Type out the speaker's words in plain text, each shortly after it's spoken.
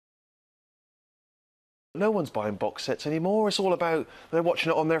No one's buying box sets anymore. It's all about they're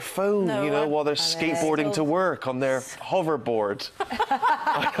watching it on their phone, while they're skateboarding to work on their hoverboard.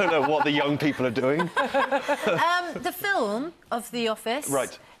 I don't know what the young people are doing. The film of The Office...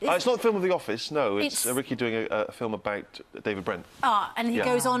 Right. It's not the film of The Office, no. It's Ricky doing a film about David Brent. Ah, and he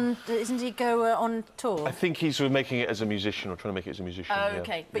goes on... Doesn't he go on tour? I think he's sort of making it as a musician, or trying to make it as a musician. Oh,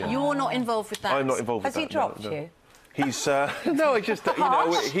 OK. But you're not involved with that? I'm not involved with that. Has he dropped you? He's no, I just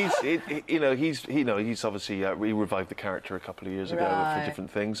he's obviously he revived the character a couple of years ago for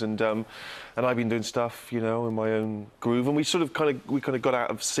different things, and I've been doing stuff, in my own groove, and we kind of got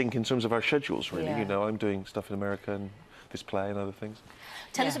out of sync in terms of our schedules, really. I'm doing stuff in America and this play and other things.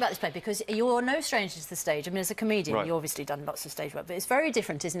 Tell us about this play, because you're no stranger to the stage. I mean, as a comedian, you've obviously done lots of stage work, but it's very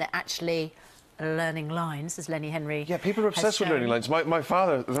different, isn't it, actually learning lines, as Lenny Henry. Yeah, people are obsessed with learning lines. My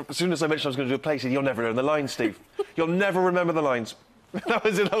father, as soon as I mentioned I was going to do a play, said, "You'll never learn the lines, Steve. You'll never remember the lines." That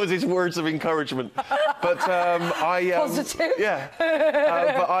was his words of encouragement. But positive. Yeah.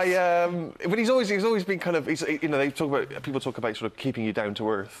 But he's always been kind of. People talk about sort of keeping you down to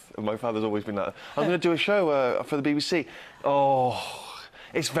earth, and my father's always been that. I'm going to do a show for the BBC. Oh.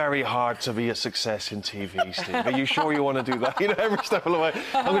 It's very hard to be a success in TV, Steve. Are you sure you want to do that? Every step of the way.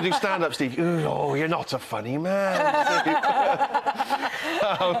 I'm going to do stand-up, Steve. Oh, you're not a funny man.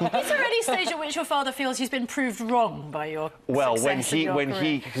 Is there any stage at which your father feels he's been proved wrong by your success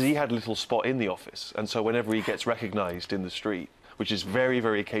because he had a little spot in The Office, and so whenever he gets recognised in the street, which is very,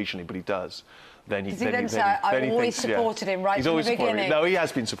 very occasionally, but he does. Then he always supported him right from the beginning. No, he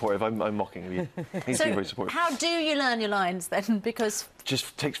has been supportive. I'm mocking him. He's been very supportive. How do you learn your lines then? Because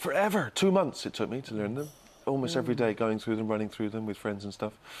just takes forever. 2 months it took me to learn them. Almost every day, going through them, running through them with friends and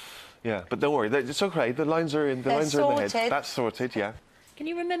stuff. Yeah, but don't worry, it's okay. The lines are in. The lines are in the head. That's sorted. Yeah. Can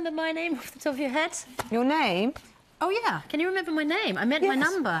you remember my name off the top of your head? Your name? Oh yeah. Can you remember my name? I meant my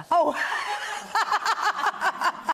number. Oh.